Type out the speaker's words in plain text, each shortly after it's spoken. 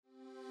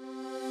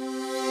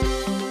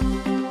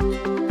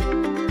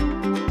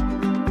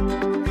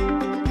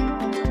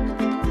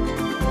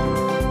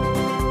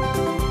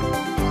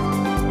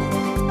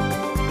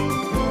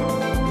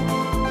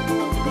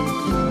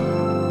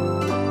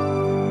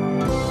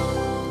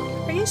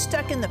you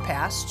stuck in the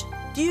past?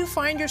 Do you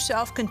find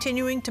yourself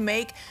continuing to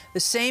make the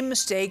same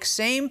mistakes,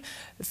 same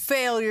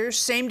failures,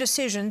 same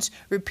decisions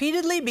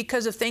repeatedly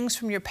because of things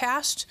from your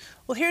past?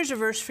 Well, here's a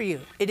verse for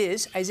you. It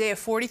is Isaiah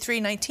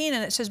 43:19,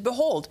 and it says,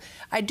 "Behold,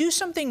 I do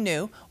something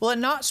new. Will it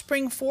not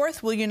spring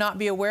forth? Will you not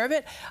be aware of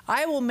it?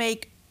 I will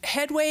make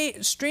headway,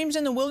 streams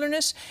in the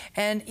wilderness,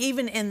 and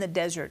even in the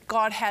desert."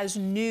 God has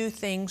new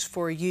things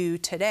for you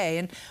today.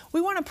 And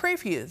we want to pray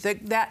for you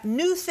that that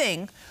new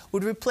thing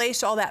would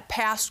replace all that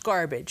past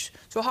garbage.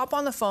 So hop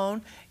on the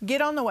phone,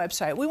 get on the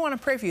website. We want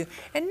to pray for you.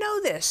 And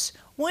know this,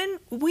 when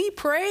we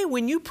pray,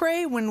 when you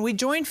pray, when we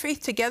join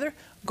faith together,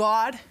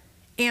 God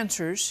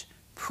answers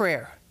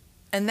prayer.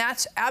 And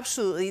that's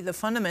absolutely the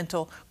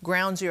fundamental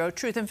ground zero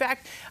truth. In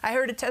fact, I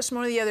heard a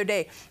testimony the other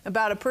day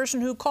about a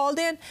person who called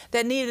in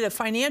that needed a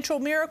financial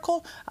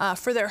miracle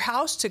for their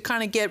house to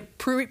kind of get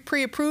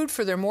pre-approved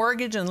for their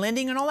mortgage and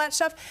lending and all that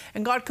stuff.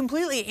 And God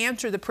completely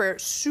answered the prayer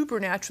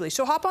supernaturally.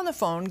 So hop on the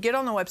phone, get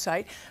on the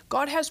website.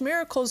 God has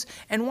miracles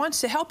and wants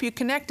to help you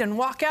connect and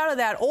walk out of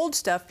that old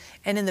stuff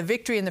and in the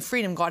victory and the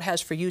freedom God has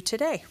for you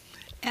today.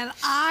 And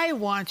I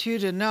want you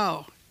to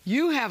know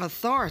you have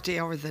authority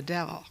over the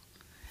devil.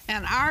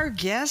 And our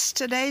guest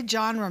today,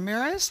 John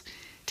Ramirez,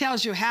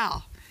 tells you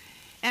how.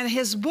 And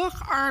his book,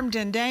 Armed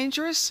and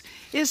Dangerous,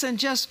 isn't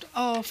just,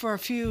 for a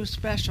few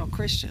special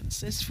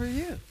Christians. It's for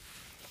you.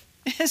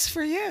 It's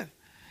for you.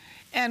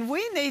 And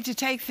we need to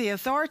take the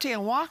authority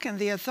and walk in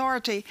the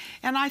authority.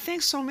 And I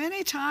think so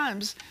many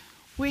times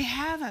we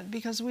haven't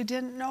because we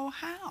didn't know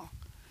how.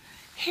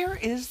 Here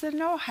is the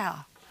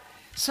know-how.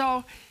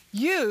 So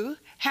you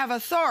have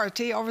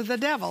authority over the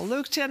devil.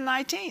 Luke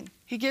 10:19.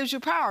 He gives you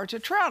power to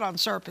tread on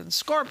serpents,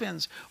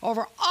 scorpions,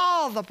 over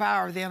all the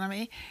power of the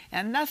enemy,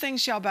 and nothing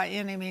shall by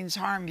any means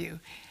harm you.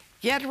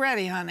 Get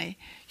ready, honey.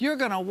 You're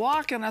going to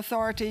walk in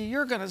authority.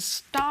 You're going to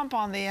stomp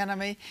on the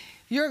enemy.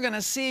 You're going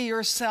to see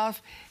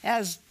yourself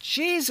as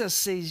Jesus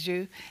sees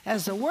you,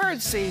 as the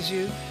Word sees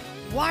you.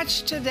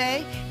 Watch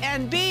today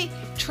and be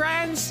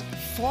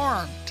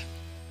transformed.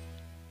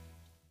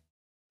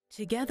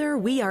 Together,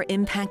 we are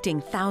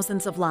impacting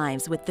thousands of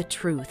lives with the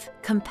truth,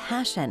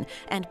 compassion,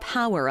 and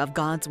power of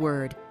God's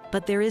Word.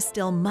 But there is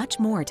still much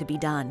more to be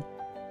done.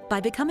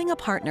 By becoming a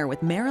partner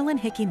with Marilyn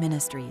Hickey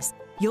Ministries,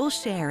 you'll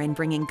share in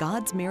bringing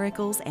God's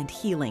miracles and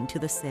healing to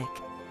the sick,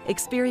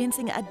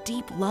 experiencing a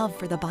deep love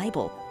for the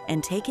Bible,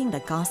 and taking the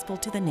gospel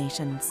to the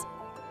nations.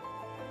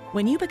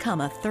 When you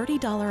become a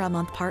 $30 a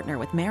month partner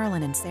with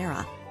Marilyn and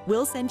Sarah,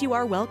 we'll send you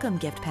our welcome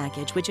gift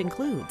package, which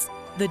includes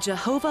the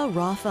Jehovah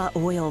Rapha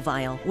oil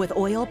vial with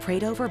oil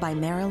prayed over by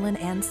Marilyn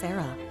and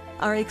Sarah,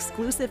 our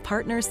exclusive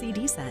partner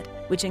CD set,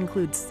 which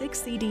includes 6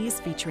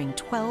 CDs featuring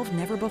 12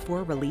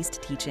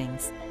 never-before-released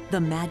teachings, the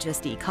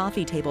Majesty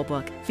coffee table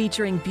book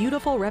featuring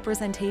beautiful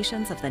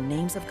representations of the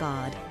names of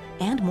God,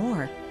 and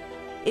more.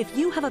 If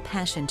you have a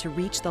passion to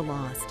reach the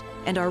lost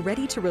and are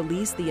ready to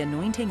release the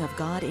anointing of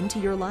God into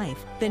your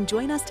life, then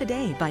join us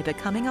today by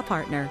becoming a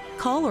partner.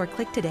 Call or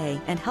click today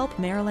and help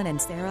Marilyn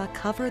and Sarah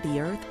cover the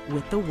earth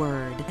with the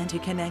Word and to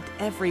connect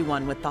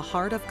everyone with the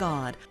heart of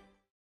God.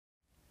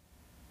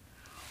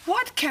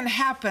 What can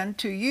happen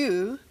to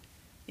you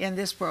in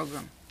this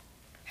program?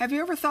 Have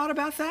you ever thought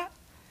about that?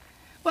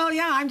 Well,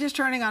 yeah, I'm just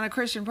turning on a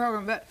Christian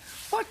program, but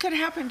what could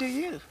happen to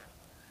you?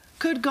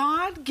 Could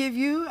God give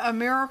you a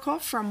miracle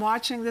from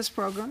watching this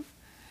program?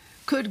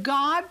 Could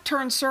God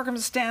turn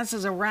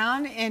circumstances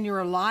around in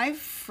your life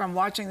from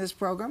watching this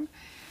program?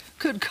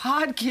 Could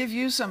God give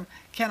you some,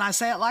 can I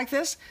say it like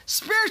this,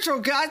 spiritual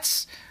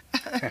guts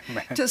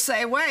to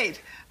say,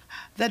 wait,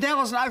 the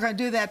devil's not going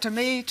to do that to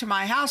me, to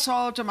my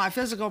household, to my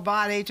physical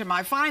body, to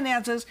my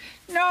finances?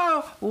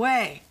 No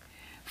way.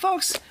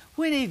 Folks,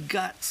 we need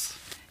guts.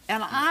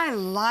 And I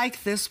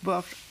like this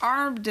book,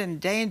 Armed and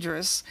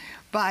Dangerous,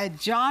 by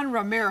John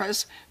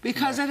Ramirez,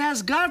 because it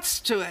has guts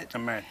to it.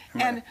 Amen.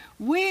 And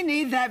we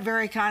need that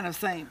very kind of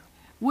thing.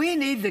 We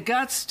need the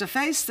guts to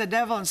face the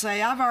devil and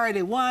say, I've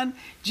already won,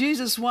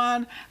 Jesus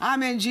won,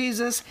 I'm in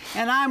Jesus,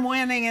 and I'm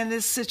winning in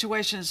this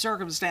situation and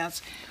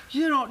circumstance.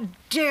 You don't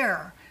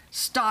dare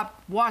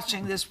stop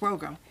watching this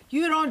program.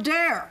 You don't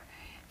dare.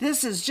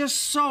 This is just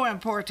so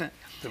important.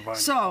 Divine.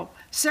 So,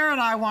 Sarah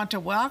and I want to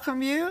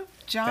welcome you,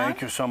 John.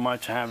 Thank you so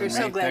much for having me.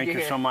 So glad Thank you're you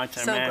here. so much.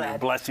 So Amen. glad. A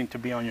blessing to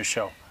be on your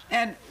show.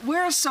 And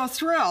we're so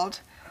thrilled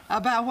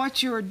about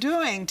what you're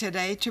doing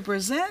today to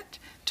present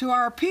to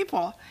our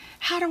people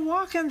how to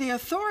walk in the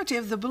authority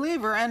of the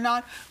believer and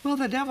not, well,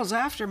 the devil's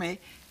after me.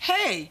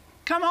 Hey,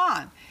 come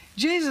on.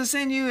 Jesus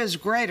in you is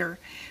greater.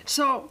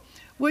 So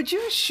would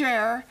you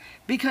share,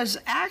 because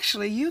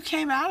actually you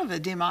came out of a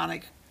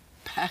demonic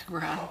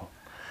background.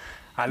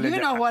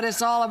 You know what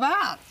it's all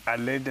about. I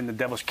lived in the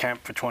devil's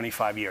camp for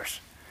 25 years.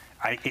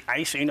 I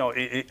used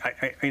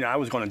to, I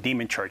was going to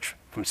demon church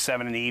from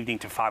 7 in the evening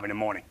to 5 in the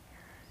morning.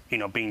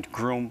 Being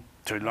groomed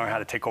to learn how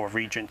to take over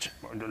regions,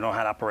 learn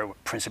how to operate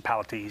with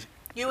principalities,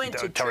 You went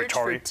to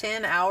territory. church for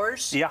 10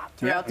 hours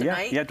throughout the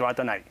night? Yeah, throughout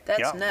the night.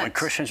 That's nuts. When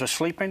Christians were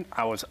sleeping,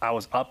 I was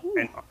up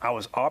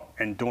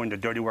and doing the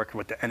dirty work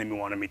what the enemy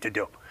wanted me to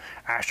do.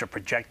 Astral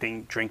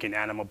projecting, drinking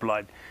animal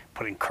blood,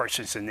 putting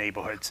curses in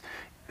neighborhoods.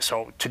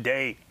 So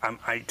today,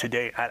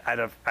 out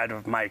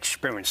of my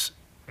experience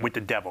with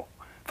the devil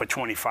for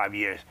 25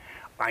 years,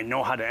 I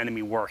know how the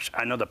enemy works.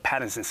 I know the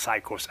patterns and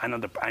cycles.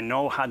 I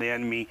know how the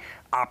enemy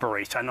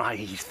operates. I know how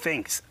he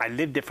thinks. I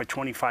lived there for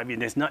 25 years.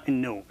 There's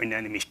nothing new in the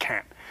enemy's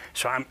camp.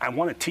 So I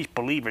want to teach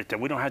believers that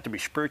we don't have to be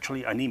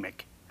spiritually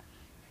anemic.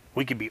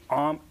 We can be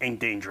armed and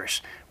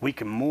dangerous. We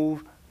can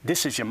move.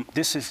 This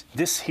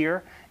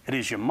here. It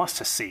is your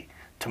mustard seed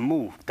to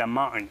move the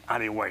mountain out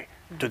of your way.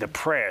 To the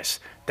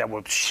prayers that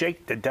will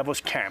shake the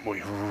devil's camp,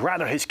 will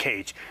rattle his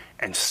cage,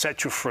 and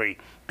set you free.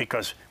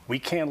 Because we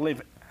can't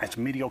live as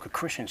mediocre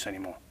Christians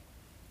anymore.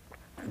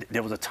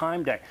 There was a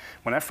time that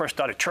when I first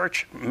started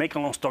church,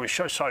 making a long story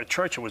short, started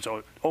church, it was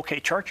an okay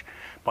church.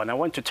 But when I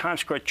went to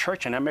Times Square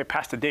Church and I met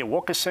Pastor Dave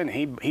Wilkerson,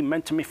 he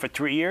mentored me for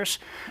 3 years.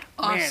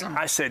 Awesome.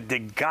 Man, I said, there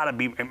gotta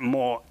be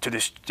more to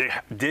this.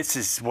 This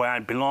is where I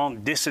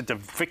belong. This is the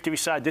victory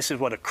side. This is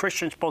what a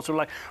Christian's supposed to look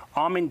like.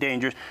 I'm in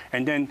danger.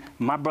 And then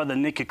my brother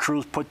Nicky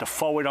Cruz put the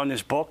forward on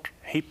his book.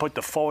 He put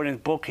the forward in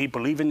his book. He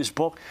believed in his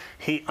book.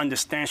 He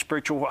understands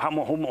spiritual.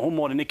 Who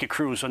more than Nicky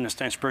Cruz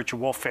understands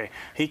spiritual warfare?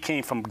 He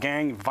came from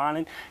gang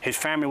violence. His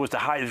family was the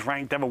highest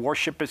ranked devil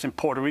worshippers in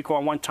Puerto Rico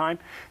at one time.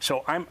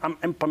 So I'm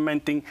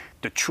implementing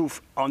the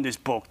truth on this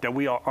book that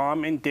we are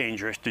armed and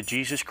dangerous to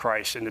Jesus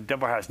Christ, and the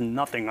devil has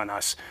nothing on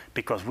us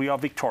because we are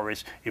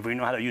victorious if we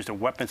know how to use the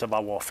weapons of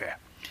our warfare.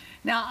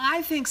 Now,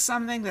 I think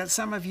something that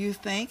some of you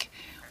think,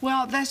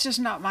 well, that's just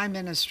not my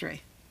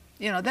ministry.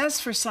 You know,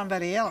 that's for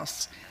somebody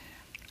else.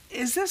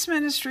 Is this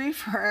ministry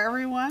for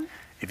everyone?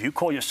 If you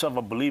call yourself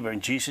a believer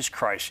in Jesus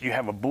Christ, you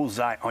have a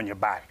bullseye on your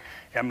back.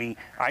 I mean,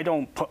 I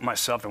don't put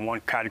myself in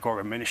one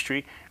category of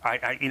ministry.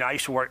 I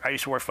used to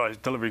work for a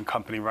delivery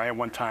company, right, at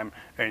one time,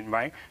 and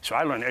right. So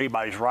I learned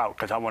everybody's route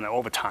because I wanted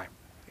overtime.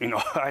 You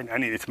know, I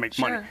needed to make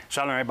money.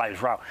 So I learned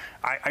everybody's route.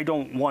 I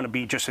don't want to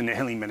be just in the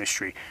healing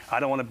ministry. I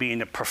don't want to be in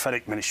the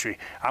prophetic ministry.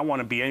 I want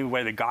to be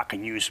anywhere that God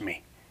can use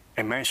me.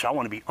 Amen. So I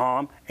want to be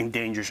armed and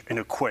dangerous and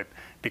equipped,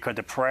 because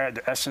the prayer,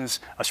 the essence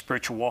of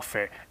spiritual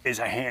warfare is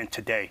at hand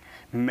today.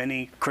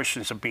 Many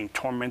Christians are being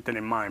tormented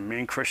in mind.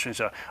 Many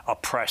Christians are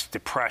oppressed,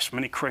 depressed.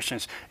 Many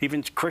Christians,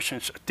 even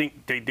Christians,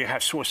 think they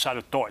have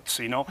suicidal thoughts,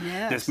 you know.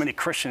 Yes. There's many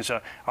Christians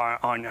are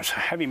on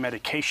heavy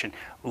medication.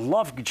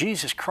 Love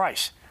Jesus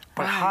Christ,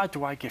 but how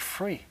do I get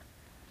free?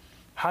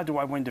 How do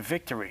I win the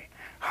victory?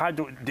 How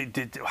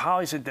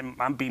is it that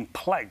I'm being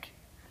plagued?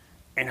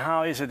 And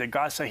how is it that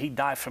God said he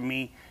died for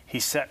me, he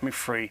set me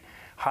free?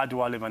 How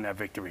do I live on that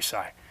victory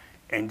side?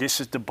 And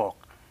this is the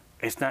book.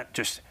 It's not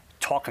just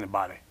talking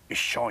about it. It's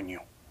showing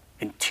you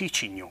and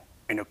teaching you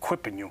and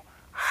equipping you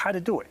how to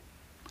do it.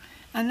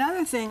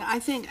 Another thing, I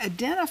think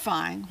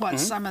identifying what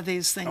some of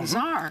these things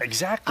are.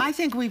 Exactly. I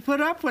think we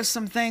put up with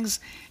some things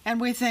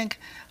and we think,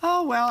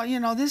 oh, well, you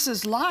know, this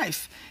is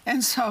life.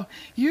 And so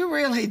you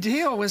really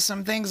deal with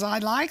some things. I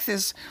like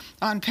this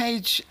on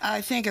page,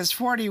 I think it's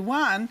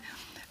 41,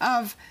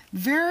 of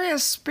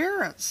various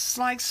spirits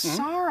like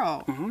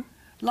sorrow,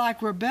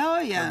 like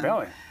rebellion.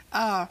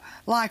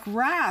 Like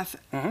wrath,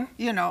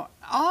 you know,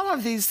 all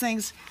of these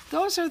things,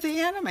 those are the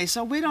enemy.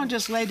 So we don't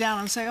just lay down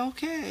and say,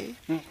 okay,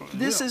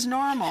 this is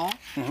normal.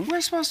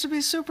 We're supposed to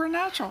be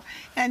supernatural.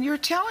 And you're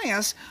telling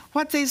us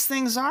what these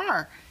things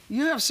are.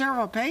 You have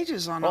several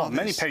pages on all this.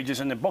 Many pages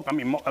in the book. I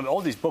mean,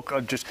 all these books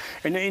are just,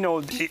 and you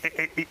know,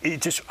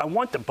 I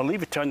want the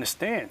believer to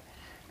understand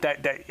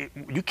that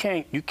you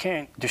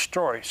can't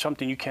destroy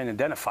something you can't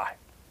identify.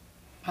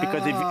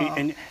 Because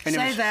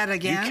say that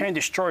again. You can't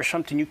destroy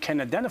something you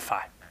can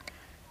identify.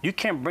 You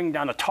can't bring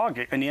down a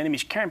target in the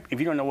enemy's camp if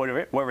you don't know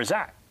where it's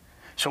at.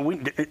 So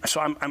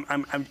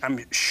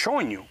I'm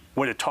showing you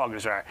where the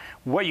targets are,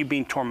 where you're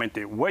being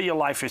tormented, where your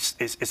life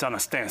is on a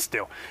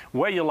standstill,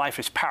 where your life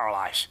is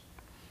paralyzed.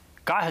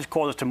 God has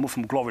called us to move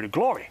from glory to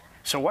glory.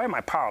 So why am I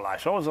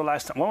paralyzed? When was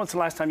the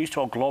last time you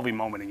saw a glory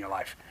moment in your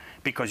life?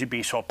 Because you're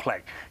being so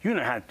plagued.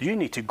 You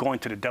need to go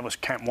into the devil's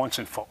camp once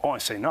and for all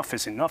and say, enough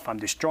is enough. I'm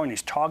destroying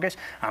these targets.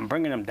 I'm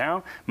bringing them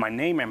down. My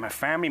name and my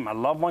family, my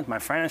loved ones, my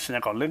friends,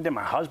 they're going to live there,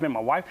 my husband, my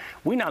wife.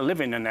 We're not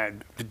living in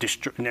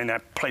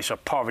that place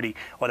of poverty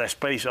or that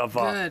place of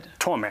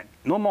torment.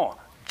 No more.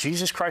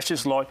 Jesus Christ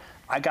is Lord.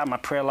 I got my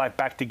prayer life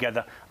back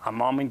together.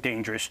 I'm armed and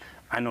dangerous.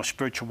 I know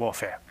spiritual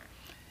warfare.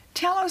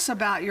 Tell us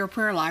about your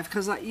prayer life,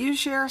 because you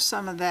share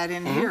some of that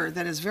in here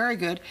that is very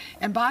good.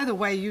 And by the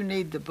way, you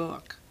need the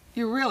book.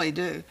 You really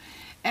do.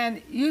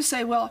 And you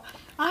say, well,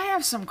 I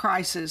have some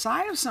crises.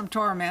 I have some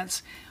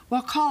torments.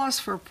 Well, call us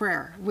for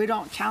prayer. We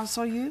don't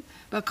counsel you,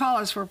 but call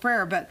us for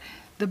prayer. But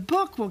the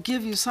book will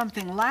give you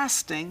something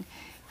lasting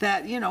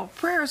that, you know,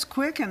 prayer is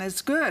quick and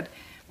it's good.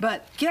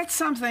 But get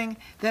something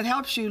that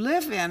helps you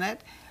live in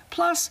it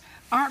Plus,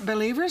 aren't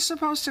believers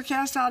supposed to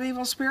cast out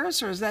evil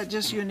spirits, or is that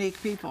just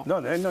unique people? No,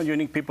 there are no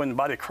unique people in the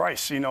body of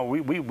Christ. You know,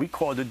 we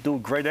call to do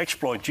great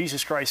exploit.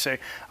 Jesus Christ said,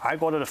 I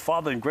go to the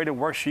Father and greater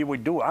works you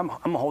would do. I'm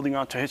holding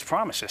on to his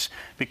promises,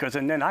 because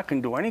and then I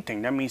can do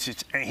anything. That means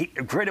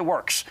greater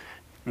works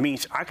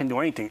means I can do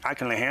anything. I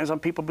can lay hands on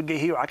people to get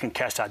healed. I can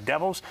cast out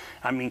devils.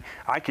 I mean,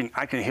 I can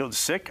heal the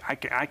sick. I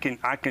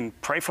can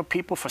pray for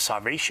people for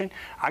salvation.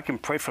 I can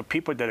pray for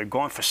people that are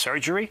going for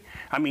surgery.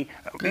 I mean,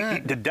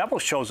 the devil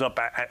shows up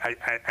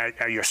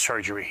at your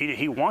surgery.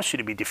 He wants you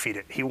to be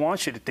defeated. He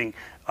wants you to think,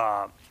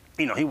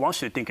 he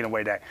wants you to think in a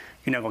way that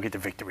you're not going to get the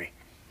victory.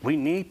 We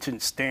need to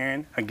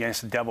stand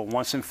against the devil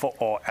once and for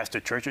all as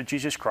the Church of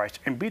Jesus Christ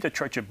and be the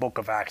church of Book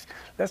of Acts.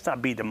 Let's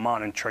not be the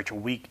modern church,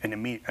 weak and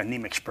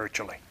anemic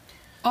spiritually.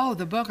 Oh,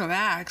 the book of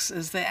Acts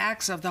is the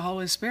acts of the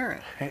Holy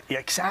Spirit. Yeah,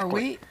 exactly. Are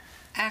we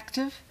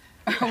active?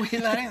 Are we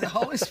letting the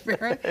Holy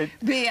Spirit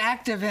be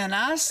active in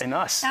us? In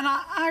us. And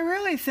I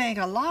really think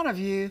a lot of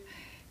you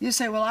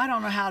say, well, I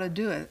don't know how to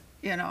do it,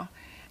 you know.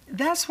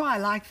 That's why I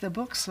like the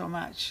book so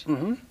much.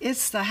 Mm-hmm.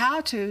 It's the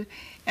how-to,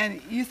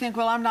 and you think,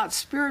 well, I'm not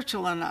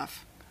spiritual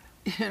enough,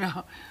 you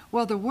know.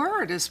 Well, the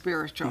Word is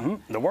spiritual.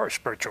 Mm-hmm. The Word is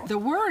spiritual. The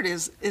Word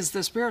is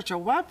the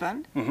spiritual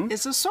weapon. Mm-hmm.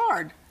 It's a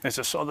sword. It's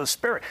a sword of the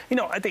Spirit. You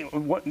know, I think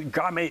what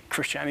God made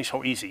Christianity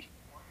so easy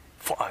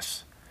for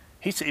us.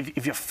 He said,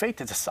 if your faith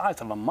is the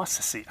size of a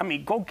mustard seed, I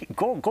mean, go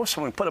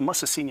somewhere and put a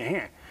mustard seed in your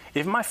hand.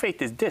 If my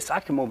faith is this, I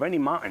can move any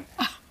mountain.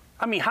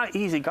 I mean, how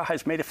easy God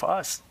has made it for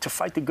us to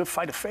fight the good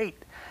fight of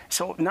faith.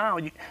 So now,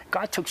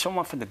 God took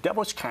someone from the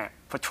devil's camp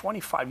for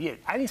 25 years.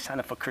 I didn't sign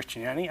up for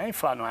Christianity. I didn't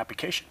fill out no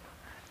application.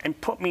 And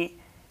put me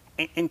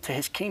into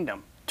his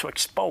kingdom to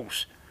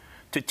expose,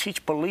 to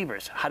teach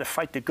believers how to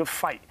fight the good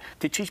fight,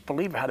 to teach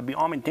believers how to be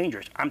armed and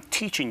dangerous. I'm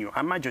teaching you.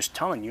 I'm not just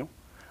telling you.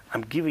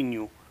 I'm giving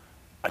you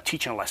a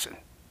teaching lesson.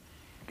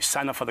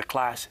 Sign up for the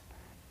class,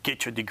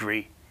 get your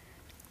degree,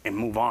 and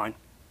move on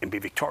and be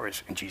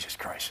victorious in Jesus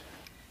Christ.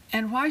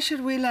 And why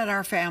should we let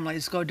our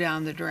families go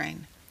down the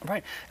drain?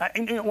 Right.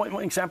 And you know,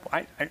 one example,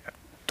 I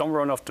don't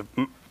run off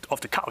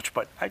the couch,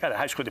 but I got a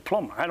high school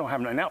diploma. I don't have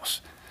nothing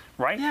else.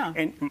 Right? Yeah.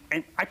 And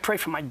I pray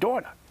for my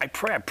daughter. I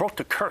broke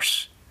the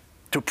curse.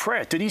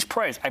 To these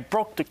prayers, I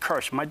broke the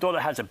curse. My daughter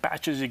has a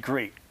bachelor's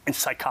degree in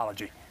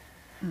psychology.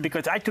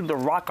 Because I threw the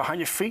rock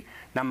 100 feet,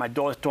 now my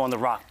daughter's throwing the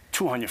rock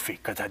 200 feet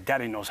because her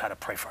daddy knows how to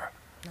pray for her.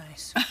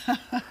 Nice.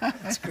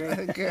 That's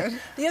great. Good.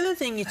 The other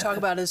thing you talk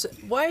about is,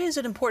 why is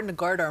it important to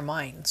guard our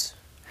minds?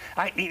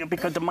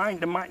 Because the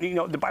mind, you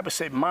know, the Bible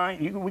said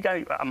mind, we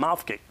got a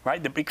mouth gate,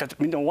 right? Because,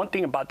 you know, one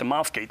thing about the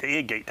mouth gate, the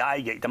ear gate, the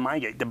eye gate, the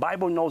mind gate, the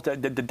Bible knows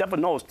that the devil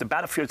knows the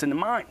battlefield's in the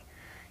mind.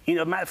 You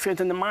know, the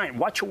battlefield's in the mind.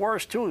 Watch your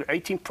words, too.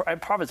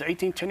 Proverbs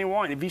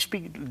 18:21. If you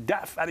speak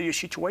death out of your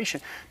situation,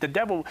 the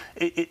devil,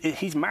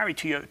 he's married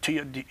to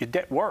your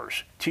dead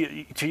words,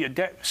 to your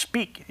dead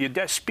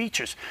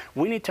speeches.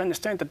 We need to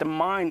understand that the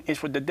mind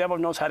is what the devil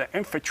knows how to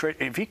infiltrate.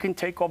 If he can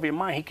take over your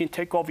mind, he can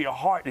take over your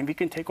heart. And if he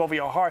can take over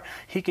your heart,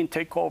 he can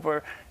take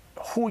over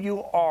who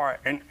you are.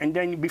 And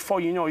then before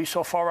you know, you're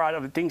so far out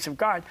of the things of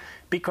God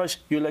because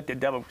you let the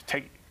devil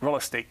take real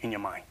estate in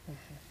your mind.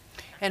 Mm-hmm.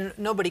 And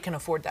nobody can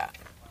afford that.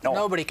 No.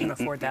 Nobody can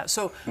afford that.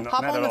 So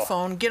hop on the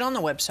phone, get on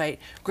the website,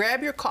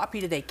 grab your copy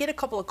today. Get a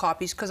couple of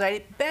copies, because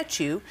I bet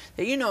you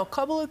that you know a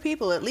couple of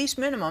people, at least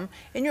minimum,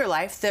 in your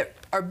life that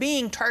are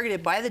being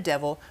targeted by the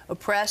devil,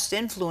 oppressed,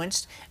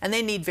 influenced, and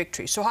they need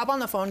victory. So hop on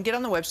the phone, get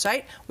on the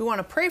website. We want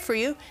to pray for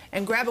you,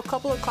 and grab a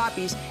couple of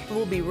copies, and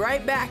we'll be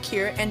right back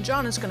here, and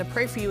John is going to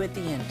pray for you at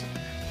the end.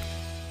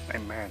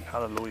 Amen.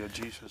 Hallelujah,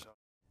 Jesus.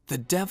 The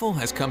devil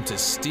has come to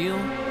steal,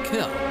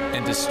 kill,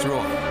 and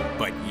destroy,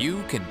 but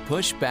you can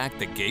push back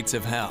the gates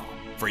of hell.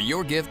 For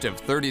your gift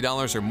of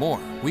 $30 or more,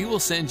 we will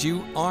send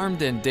you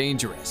Armed and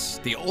Dangerous,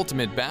 the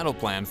ultimate battle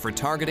plan for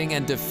targeting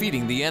and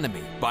defeating the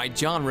enemy by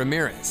John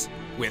Ramirez.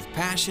 With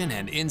passion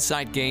and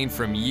insight gained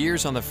from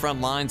years on the front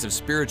lines of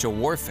spiritual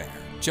warfare,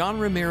 John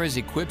Ramirez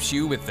equips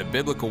you with the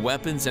biblical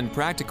weapons and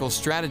practical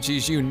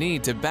strategies you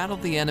need to battle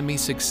the enemy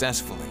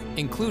successfully,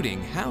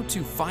 including how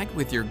to fight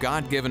with your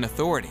God-given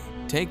authority,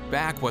 take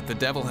back what the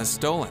devil has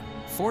stolen,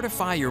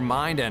 fortify your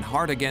mind and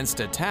heart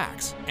against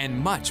attacks, and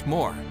much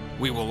more.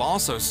 We will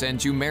also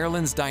send you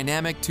Marilyn's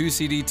dynamic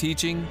 2-CD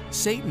teaching,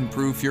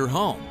 Satan-Proof Your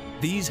Home.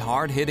 These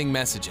hard-hitting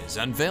messages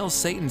unveil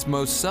Satan's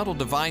most subtle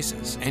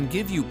devices and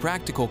give you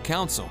practical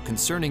counsel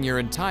concerning your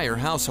entire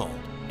household.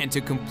 And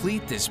to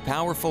complete this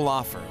powerful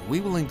offer,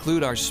 we will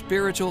include our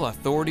Spiritual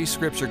Authority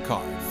Scripture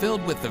card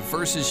filled with the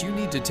verses you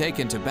need to take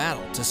into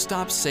battle to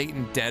stop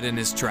Satan dead in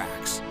his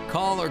tracks.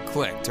 Call or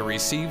click to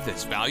receive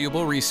this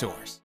valuable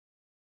resource.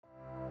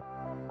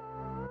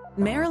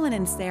 Marilyn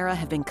and Sarah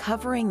have been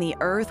covering the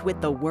earth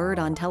with the Word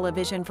on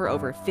television for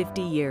over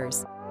 50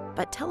 years.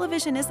 But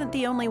television isn't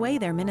the only way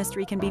their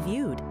ministry can be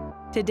viewed.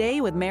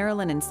 Today with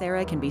Marilyn and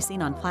Sarah can be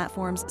seen on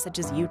platforms such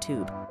as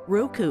YouTube,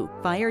 Roku,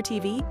 Fire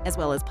TV, as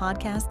well as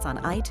podcasts on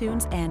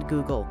iTunes and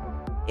Google.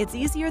 It's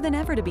easier than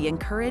ever to be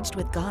encouraged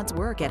with God's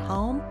work at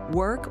home,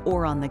 work,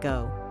 or on the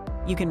go.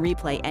 You can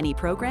replay any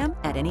program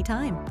at any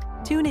time.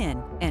 Tune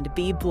in and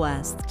be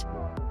blessed.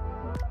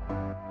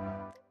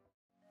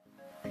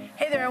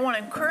 want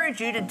to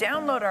encourage you to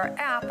download our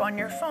app on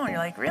your phone. You're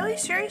like, really?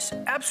 Serious?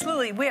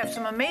 Absolutely. We have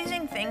some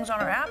amazing things on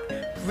our app,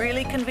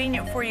 really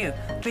convenient for you.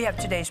 We have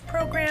today's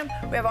program.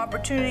 We have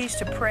opportunities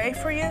to pray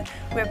for you.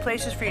 We have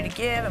places for you to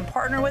give and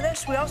partner with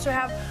us. We also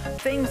have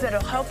things that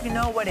will help you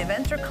know what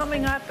events are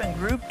coming up and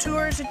group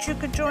tours that you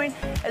could join,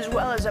 as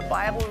well as a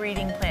Bible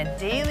reading plan,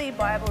 daily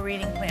Bible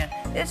reading plan.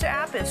 This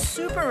app is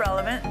super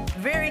relevant,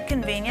 very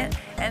convenient,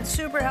 and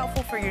super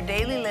helpful for your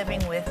daily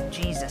living with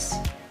Jesus.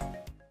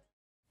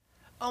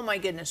 Oh my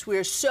goodness, we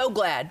are so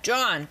glad.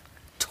 John,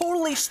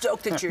 totally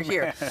stoked that you're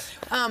here.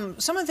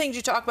 Some of the things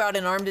you talk about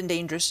in Armed and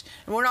Dangerous,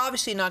 and we're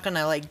obviously not going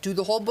to do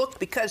the whole book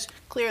because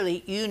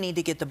clearly you need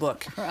to get the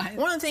book. Right.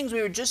 One of the things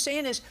we were just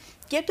saying is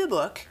get the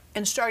book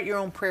and start your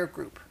own prayer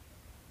group.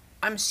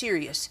 I'm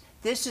serious.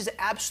 This is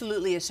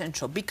absolutely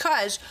essential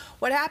because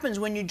what happens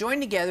when you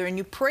join together and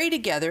you pray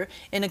together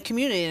in a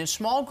community, in a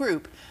small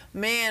group,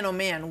 man, oh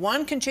man,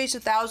 one can chase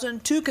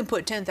 1,000, two can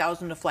put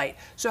 10,000 to flight.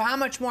 So how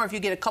much more if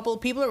you get a couple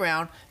of people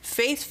around,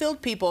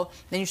 faith-filled people,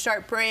 then you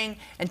start praying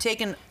and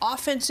taking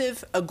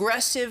offensive,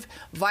 aggressive,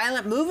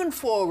 violent, moving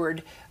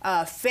forward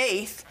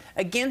faith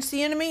against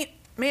the enemy.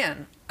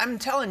 Man, I'm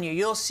telling you,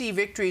 you'll see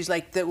victories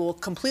that will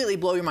completely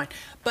blow your mind.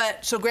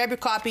 But so grab your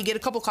copy, get a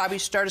couple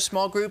copies, start a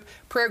small group,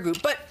 prayer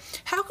group. But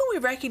how can we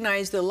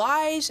recognize the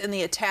lies and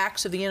the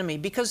attacks of the enemy?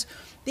 Because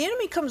the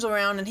enemy comes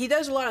around and he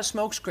does a lot of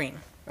smokescreen,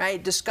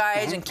 right?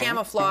 Disguise and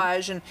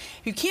camouflage, and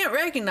you can't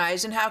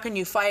recognize. And how can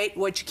you fight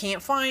what you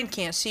can't find,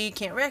 can't see,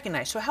 can't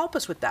recognize? So help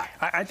us with that.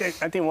 I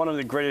think one of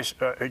the greatest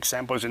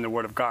examples in the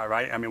Word of God,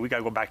 right? I mean, we got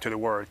to go back to the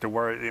Word. The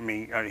Word,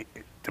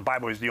 the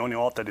Bible is the only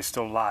author that's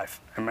still alive.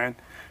 Amen.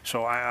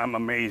 So I'm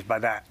amazed by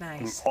that.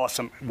 Nice.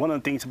 Awesome. One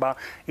of the things about,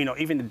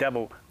 even the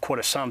devil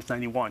quoted Psalms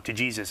 91 to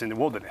Jesus in the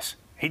wilderness.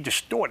 He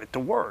distorted the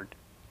Word.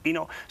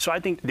 So I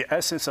think the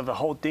essence of the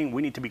whole thing,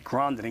 we need to be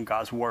grounded in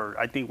God's Word.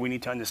 I think we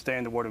need to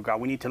understand the Word of God.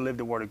 We need to live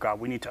the Word of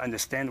God. We need to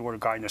understand the Word of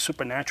God in the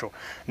supernatural,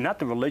 not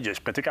the religious,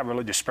 but they got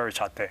religious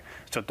spirits out there.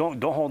 So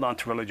don't hold on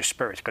to religious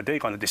spirits because they're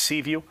going to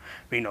deceive you.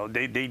 They're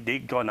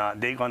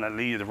gonna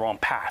lead you the wrong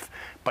path.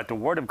 But the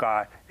Word of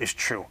God is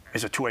true.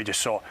 It's a two-edged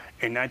sword.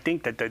 And I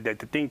think that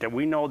the thing that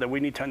we know that we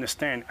need to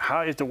understand,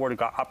 how is the Word of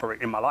God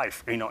operate in my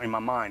life, in my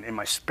mind, in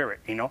my spirit,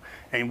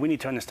 And we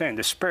need to understand,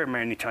 the spirit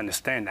man need to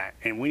understand that.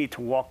 And we need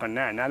to walk on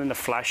that, not in the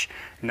flesh,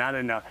 not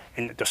in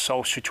the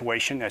soul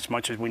situation, as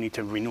much as we need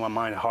to renew our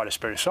mind, heart, and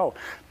spirit, and soul.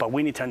 But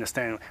we need to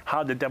understand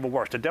how the devil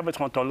works. The devil's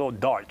going to throw little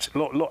darts,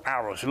 little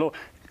arrows,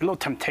 little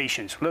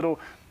temptations,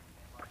 little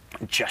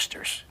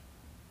gestures.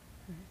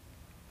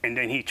 And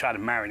then he try to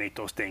marinate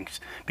those things.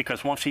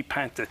 Because once he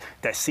plants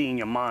that seed in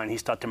your mind, he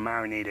start to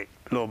marinate it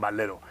little by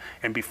little.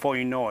 And before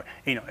you know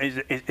it,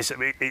 it's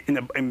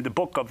in the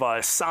book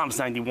of Psalms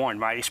 91,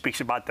 right? It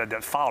speaks about the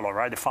fowler,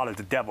 right? The fowler is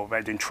the devil,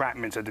 right? The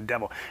entrapments of the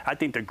devil. I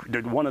think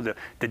one of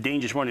the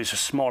dangerous one is a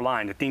small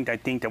line. The thing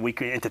that we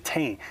can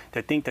entertain.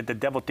 The thing that the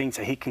devil thinks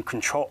that he can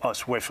control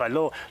us with. Like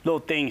little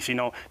things,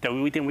 that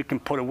we think we can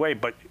put away.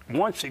 But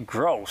once it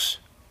grows,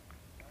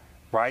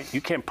 right?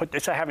 You can't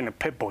it's like having a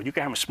pit bull. You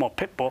can have a small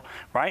pit bull,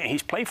 right? And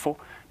he's playful,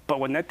 but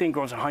when that thing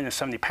grows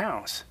 170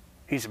 pounds,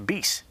 he's a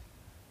beast.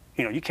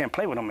 You can't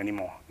play with him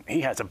anymore.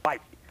 He has a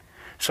bite.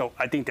 So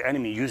I think the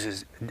enemy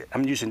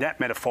I'm using that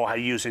metaphor how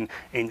he used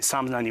in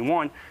Psalms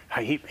 91,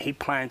 how he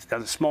plants,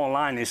 the small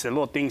line is the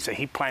little things that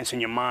he plants in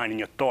your mind, in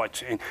your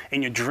thoughts,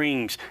 in your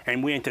dreams,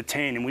 and we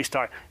entertain and we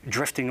start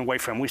drifting away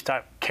from him. We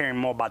start caring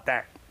more about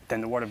that than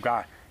the Word of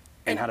God.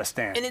 And how to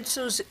stand. And it's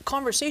those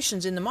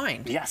conversations in the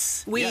mind.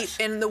 Yes.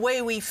 And the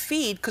way we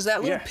feed, because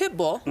that little pit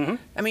bull,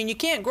 I mean, you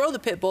can't grow the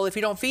pit bull if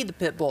you don't feed the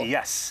pit bull.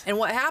 Yes. And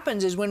what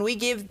happens is when we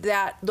give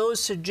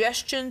those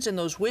suggestions and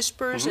those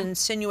whispers and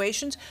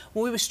insinuations,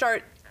 when we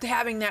start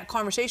having that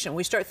conversation,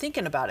 we start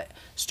thinking about it,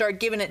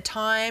 start giving it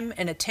time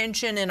and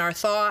attention in our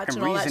thoughts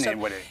and all that stuff.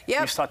 With it.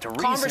 Yeah, we start to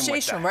reason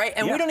conversation, with that. right?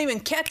 And we don't even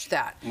catch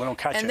that. We don't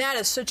catch it. And that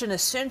is such an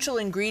essential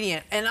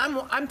ingredient. And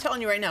I'm telling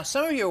you right now,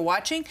 some of you are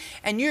watching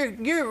and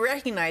you're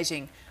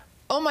recognizing,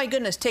 oh my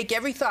goodness, take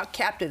every thought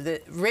captive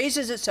that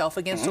raises itself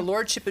against the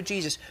Lordship of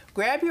Jesus.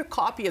 Grab your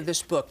copy of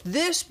this book.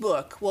 This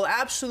book will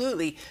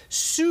absolutely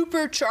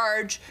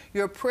supercharge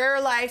your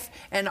prayer life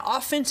and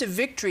offensive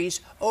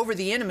victories over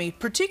the enemy,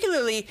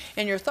 particularly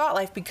in your thought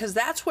life, because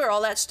that's where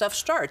all that stuff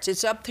starts.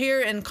 It's up here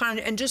and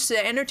just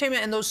the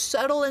entertainment and those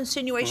subtle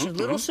insinuations,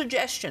 little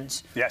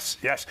suggestions. Yes.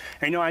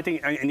 And I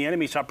think and the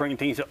enemy start bringing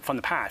things up from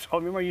the past. Oh,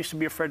 remember you used to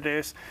be afraid of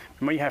this?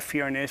 Remember you have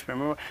fear in this?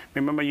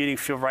 Remember you didn't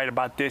feel right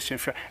about this? And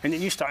then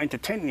you start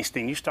entertaining these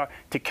things.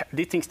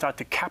 These things start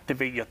to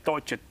captivate your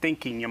thoughts, your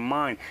thinking, your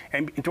mind.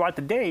 And throughout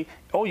the day,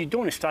 all you're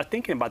doing is start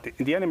thinking about it.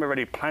 The enemy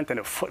already planted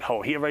a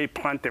foothold. He already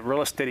planted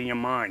real estate in your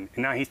mind.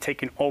 And now he's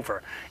taking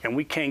over. And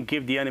we can't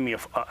give the enemy,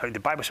 the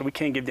Bible says we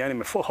can't give the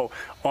enemy a foothold.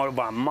 All of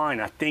our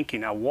mind, our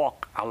thinking, our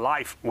walk, our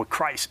life with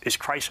Christ is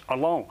Christ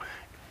alone.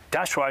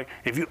 That's why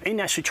if you're in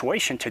that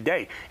situation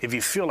today, if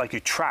you feel like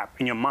you're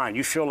trapped in your mind,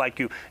 you feel like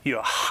you're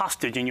a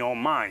hostage in your own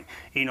mind,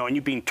 you know, and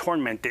you're being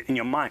tormented in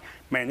your mind,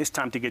 man, it's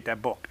time to get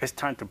that book. It's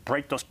time to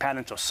break those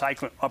patterns of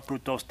cycling,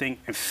 uproot those things,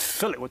 and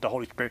fill it with the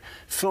Holy Spirit.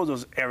 Fill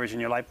those areas in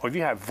your life. Or if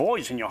you have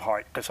voids in your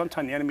heart, because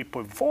sometimes the enemy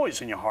put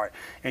voids in your heart,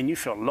 and you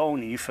feel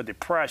lonely, you feel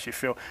depressed, you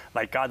feel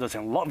like God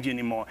doesn't love you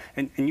anymore,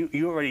 and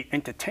you're already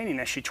entertaining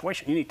that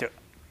situation. You need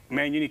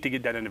to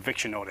get that an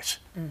eviction notice.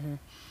 Mm-hmm.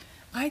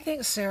 I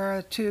think,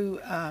 Sarah, too,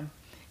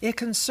 it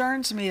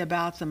concerns me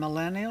about the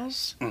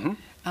millennials.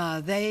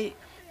 Mm-hmm. They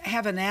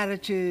have an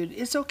attitude,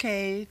 it's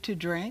okay to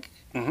drink.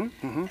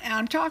 Mm-hmm. Mm-hmm. And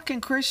I'm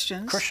talking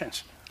Christians.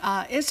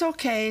 It's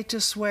okay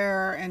to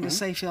swear and to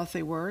say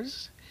filthy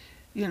words.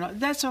 You know,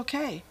 that's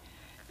okay.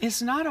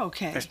 It's not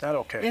okay. It's not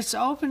okay. It's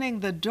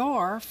opening the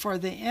door for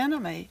the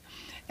enemy.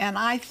 And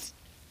I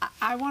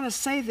want to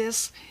say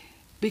this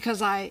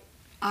because I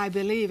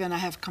believe and I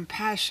have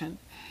compassion.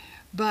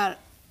 But,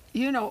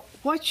 you know,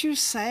 what you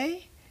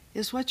say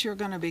is what you're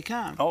going to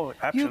become. Oh,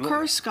 absolutely. You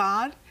curse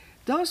God,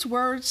 those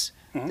words,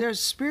 there's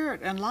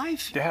spirit and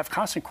life. They have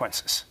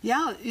consequences.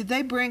 Yeah,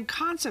 they bring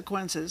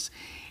consequences.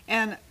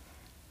 And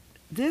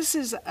this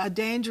is a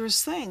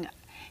dangerous thing.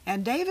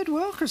 And David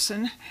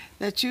Wilkerson,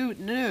 that you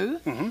knew,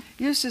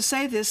 used to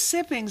say this,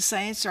 sipping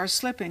saints are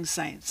slipping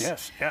saints.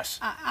 Yes, yes.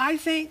 I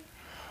think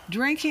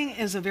drinking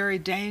is a very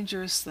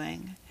dangerous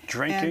thing.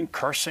 Drinking,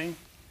 cursing,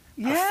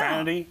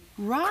 profanity,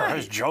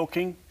 curse,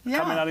 joking,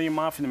 coming out of your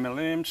mouth in the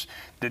millenniums,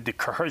 the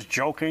curse,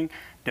 joking,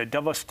 the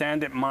double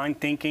standard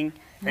mind thinking,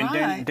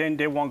 and then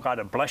they want God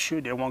to bless you,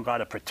 they want God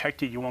to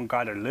protect you, you want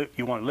God to live,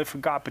 you want to live for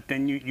God, but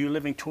then you're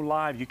living two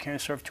lives. You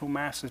can't serve two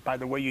masters by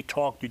the way you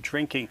talk, you're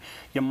drinking,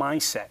 your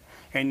mindset.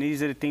 And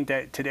these are the things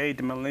that today,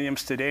 the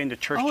millenniums today, in the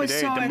church today,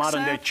 so the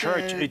modern day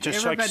church, it's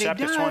just everybody so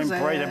accepted, so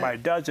embraced, everybody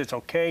does, it's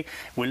okay.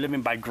 We're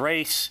living by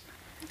grace.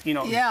 You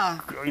know,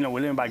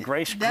 we're living by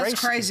grace. That's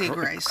crazy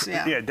grace,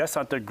 Yeah, that's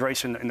not the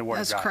grace in the Word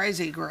of God. That's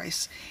crazy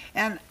grace.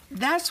 And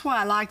that's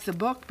why I like the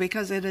book,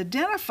 because it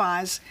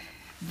identifies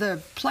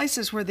the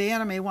places where the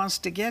enemy wants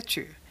to get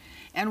you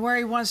and where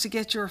he wants to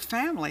get your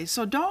family.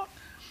 So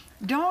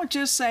don't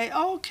just say,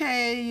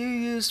 okay, you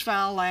used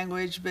foul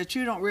language, but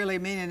you don't really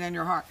mean it in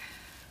your heart.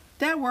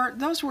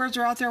 Those words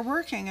are out there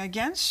working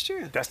against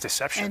you. That's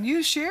deception. And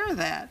you share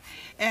that.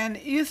 And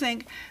you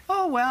think,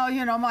 oh, well,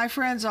 you know, my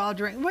friends all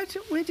drink.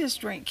 We just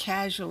drink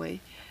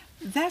casually.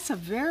 That's a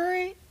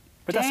very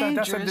dangerous...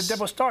 That's how the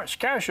devil starts,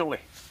 casually.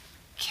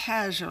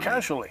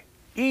 Casually.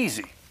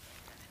 Easy.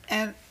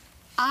 And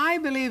I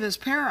believe as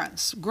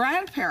parents,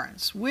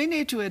 grandparents, we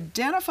need to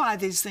identify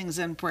these things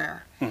in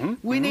prayer.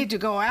 We need to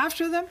go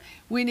after them.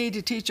 We need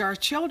to teach our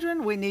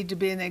children. We need to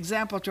be an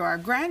example to our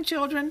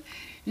grandchildren.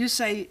 You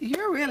say,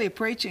 you're really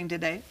preaching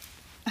today.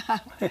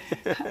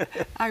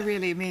 I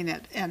really mean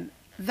it. And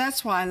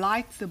that's why I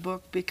like the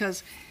book,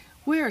 because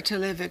we are to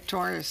live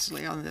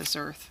victoriously on this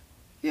earth.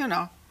 You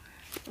know,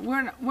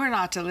 we're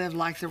not to live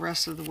like the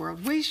rest of the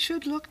world. We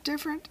should look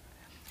different.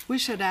 We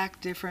should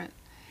act different.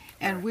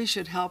 And we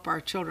should help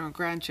our children and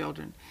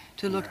grandchildren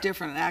to look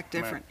different and act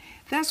different.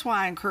 That's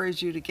why I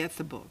encourage you to get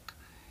the book.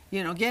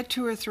 You know, get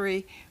 2 or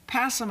 3,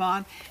 pass them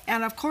on,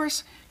 and of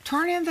course,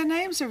 turn in the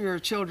names of your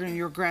children and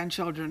your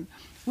grandchildren.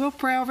 We'll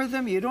pray over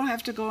them. You don't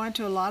have to go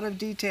into a lot of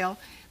detail,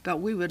 but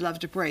we would love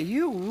to pray.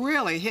 You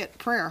really hit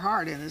prayer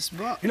hard in this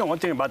book. You know, one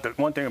thing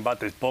about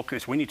this book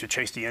is we need to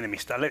chase the enemy.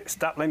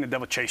 Stop letting the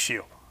devil chase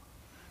you.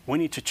 We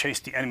need to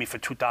chase the enemy for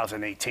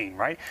 2018,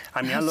 right?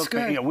 I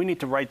mean, we need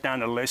to write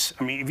down a list.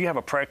 I mean, if you have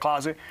a prayer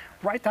closet,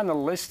 write down a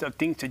list of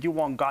things that you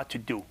want God to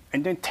do.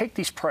 And then take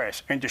these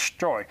prayers and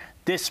destroy,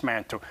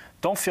 dismantle.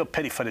 Don't feel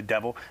pity for the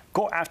devil.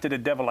 Go after the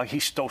devil like he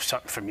stole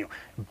something from you.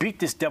 Beat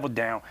this devil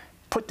down.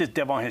 Put this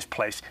devil in his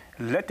place.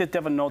 Let the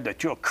devil know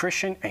that you're a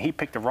Christian and he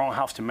picked the wrong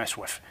house to mess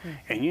with.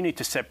 And you need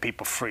to set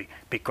people free,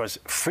 because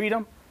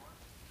freedom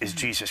is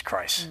Jesus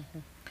Christ.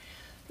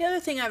 The other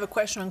thing I have a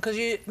question on, because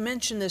you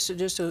mentioned this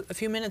just a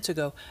few minutes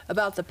ago,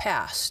 about the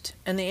past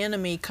and the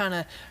enemy kind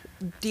of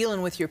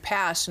dealing with your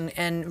past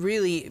and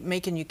really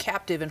making you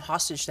captive and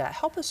hostage that.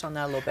 Help us on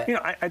that a little bit. You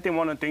know, I think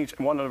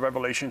one of the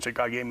revelations that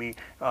God gave me,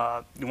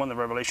 one of the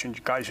revelations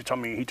guys he told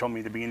me at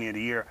the beginning of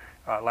the year,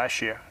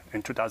 last year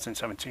in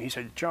 2017, he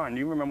said, John, do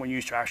you remember when you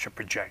used to astral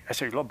project? I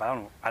said, Lord,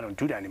 but I don't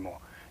do that anymore.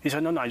 He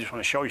said, no, I just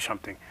want to show you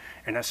something.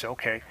 And I said,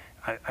 okay.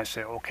 I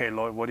said, okay,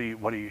 Lord, what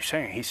are you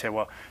saying? He said,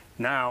 well,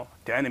 now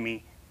the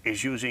enemy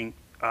is using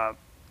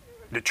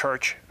the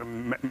church,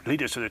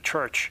 leaders of the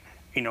church,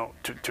 you know,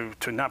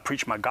 to not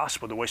preach my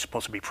gospel the way it's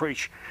supposed to be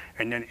preached.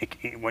 And then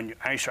when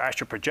I used to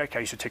astral project, I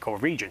used to take over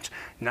regions.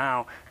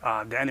 Now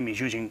the enemy is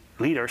using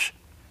leaders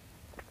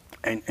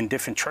in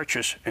different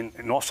churches in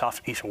north,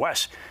 south, east, and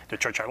west, the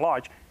church at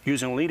large,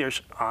 using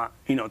leaders,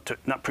 you know, to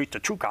not preach the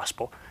true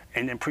gospel,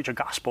 and then preach a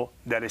gospel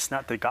that is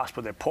not the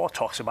gospel that Paul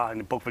talks about in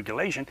the book of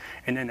Galatians,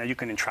 and then you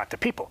can entrap the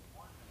people.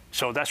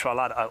 So that's why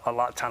a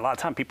lot of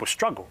time people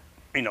struggle,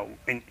 you know,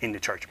 in the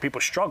church. People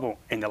struggle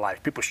in their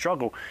life. People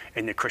struggle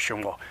in the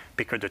Christian walk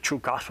because the true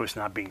gospel is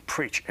not being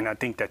preached. And I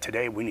think that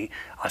today we need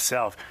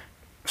ourselves,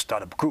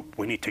 start a group.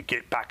 We need to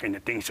get back in the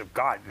things of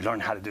God, learn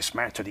how to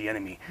dismantle the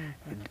enemy.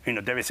 You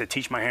know, David said,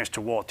 teach my hands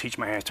to war, teach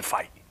my hands to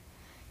fight.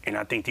 And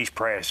I think these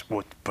prayers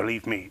will,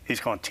 believe me, it's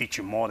going to teach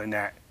you more than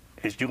that.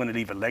 Is you're going to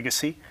leave a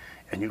legacy,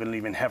 and you're going to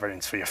leave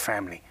inheritance for your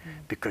family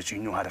because you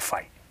knew how to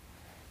fight.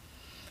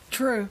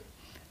 True.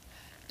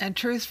 And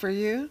truth for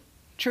you,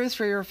 truth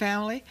for your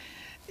family.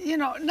 You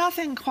know,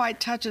 nothing quite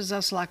touches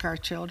us like our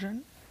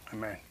children.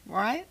 Amen.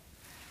 Right?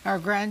 Our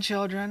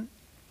grandchildren.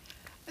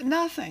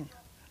 Nothing.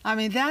 I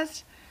mean,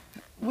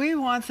 we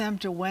want them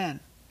to win.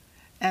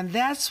 And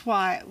that's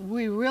why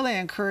we really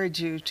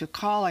encourage you to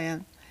call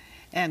in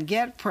and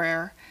get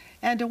prayer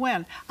and to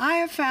win. I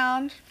have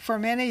found for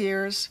many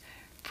years,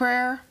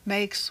 prayer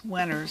makes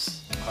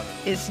winners.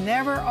 It's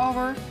never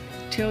over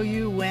till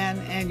you win,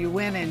 and you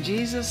win in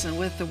Jesus and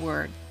with the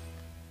Word.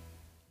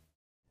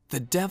 The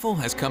devil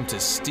has come to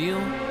steal,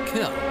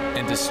 kill,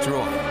 and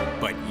destroy,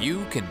 but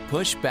you can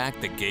push back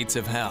the gates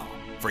of hell.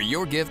 For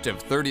your gift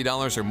of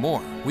 $30 or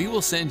more, we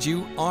will send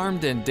you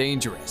Armed and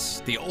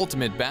Dangerous, the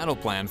ultimate battle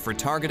plan for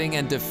targeting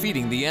and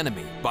defeating the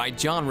enemy by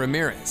John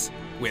Ramirez.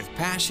 With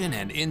passion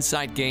and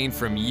insight gained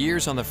from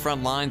years on the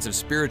front lines of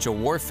spiritual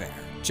warfare,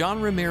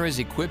 John Ramirez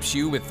equips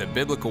you with the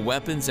biblical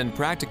weapons and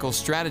practical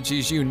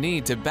strategies you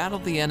need to battle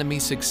the enemy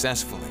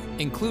successfully,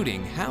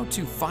 including how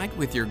to fight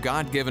with your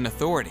God-given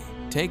authority,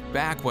 take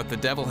back what the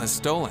devil has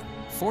stolen,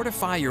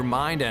 fortify your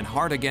mind and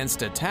heart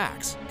against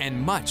attacks, and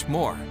much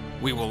more.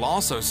 We will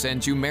also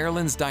send you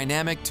Marilyn's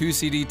dynamic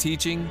 2-CD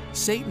teaching,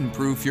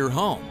 Satan-Proof Your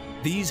Home.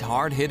 These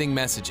hard-hitting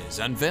messages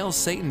unveil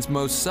Satan's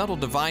most subtle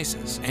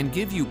devices and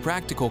give you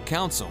practical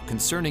counsel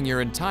concerning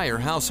your entire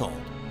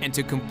household. And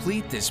to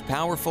complete this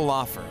powerful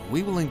offer,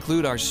 we will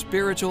include our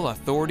Spiritual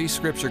Authority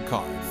Scripture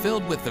card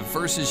filled with the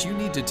verses you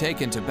need to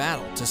take into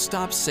battle to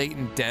stop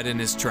Satan dead in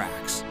his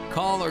tracks.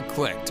 Call or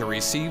click to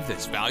receive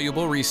this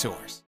valuable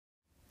resource.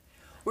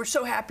 We're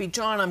so happy,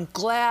 John. I'm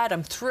glad,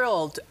 I'm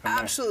thrilled,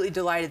 absolutely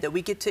delighted that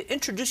we get to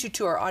introduce you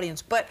to our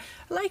audience. But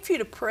I'd like for you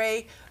to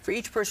pray for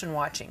each person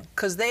watching,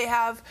 because they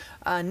have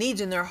needs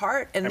in their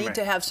heart and need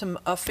to have some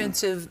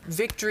offensive,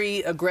 victory,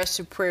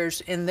 aggressive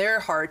prayers in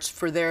their hearts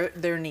for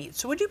their needs.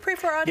 So would you pray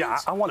for our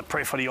audience? Yeah, I want to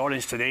pray for the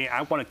audience today.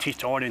 I want to teach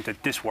the audience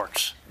that this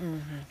works.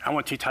 I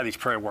want to teach how this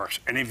prayer works.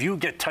 And if you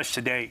get touched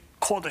today,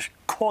 call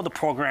the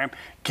program,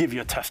 give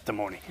your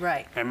testimony.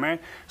 Right. Amen.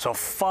 So,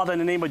 Father, in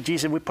the name of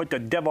Jesus, we put the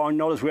devil on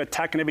notice. We're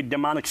attacking every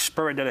demonic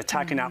spirit that's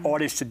attacking our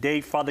audience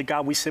today. Father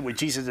God, we sit with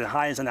Jesus in the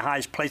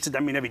highest places.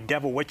 That means every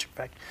devil, witch,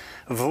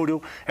 voodoo,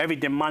 every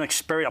demonic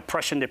spirit,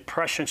 oppression,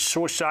 depression,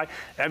 suicide,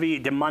 every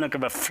demonic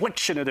of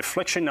affliction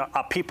of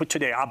our people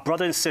today, our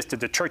brothers and sisters,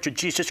 the Church of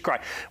Jesus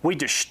Christ. We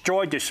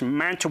destroy,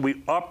 dismantle,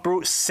 we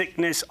uproot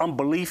sickness,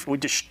 unbelief. We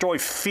destroy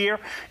fear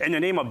in the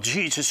name of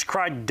Jesus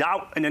Christ,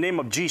 doubt in the name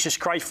of Jesus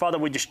Christ. Father,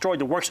 we destroy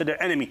the works of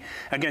the enemy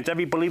against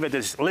every believer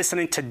that's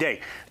listening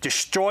today.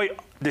 Destroy,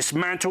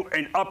 dismantle,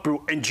 and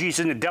uproot in Jesus.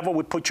 And the devil,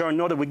 we put you on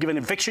notice. We give an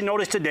eviction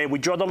notice today. We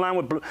draw the line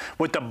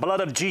with the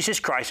blood of Jesus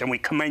Christ, and we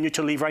command you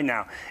to leave right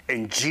now.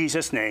 In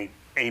Jesus' name,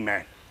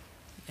 amen.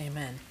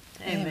 Amen.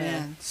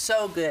 Amen.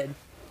 So good.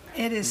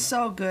 It is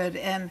so good.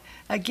 And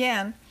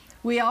again,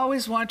 we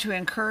always want to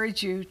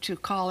encourage you to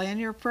call in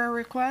your prayer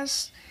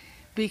requests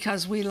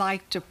because we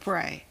like to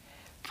pray.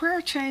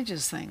 Prayer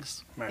changes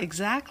things. Right.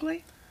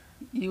 Exactly?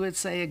 You would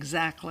say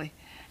exactly.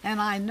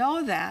 And I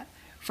know that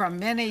from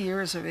many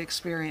years of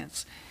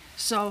experience.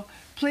 So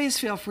please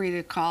feel free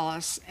to call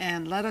us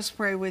and let us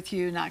pray with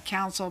you, not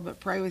counsel, but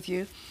pray with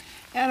you.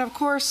 And of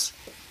course,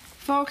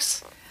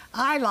 folks,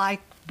 I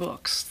like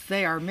books.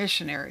 They are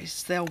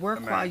missionaries. They'll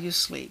work while you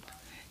sleep.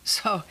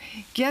 So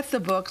get the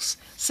books,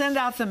 send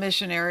out the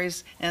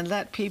missionaries, and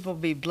let people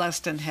be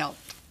blessed and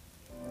helped.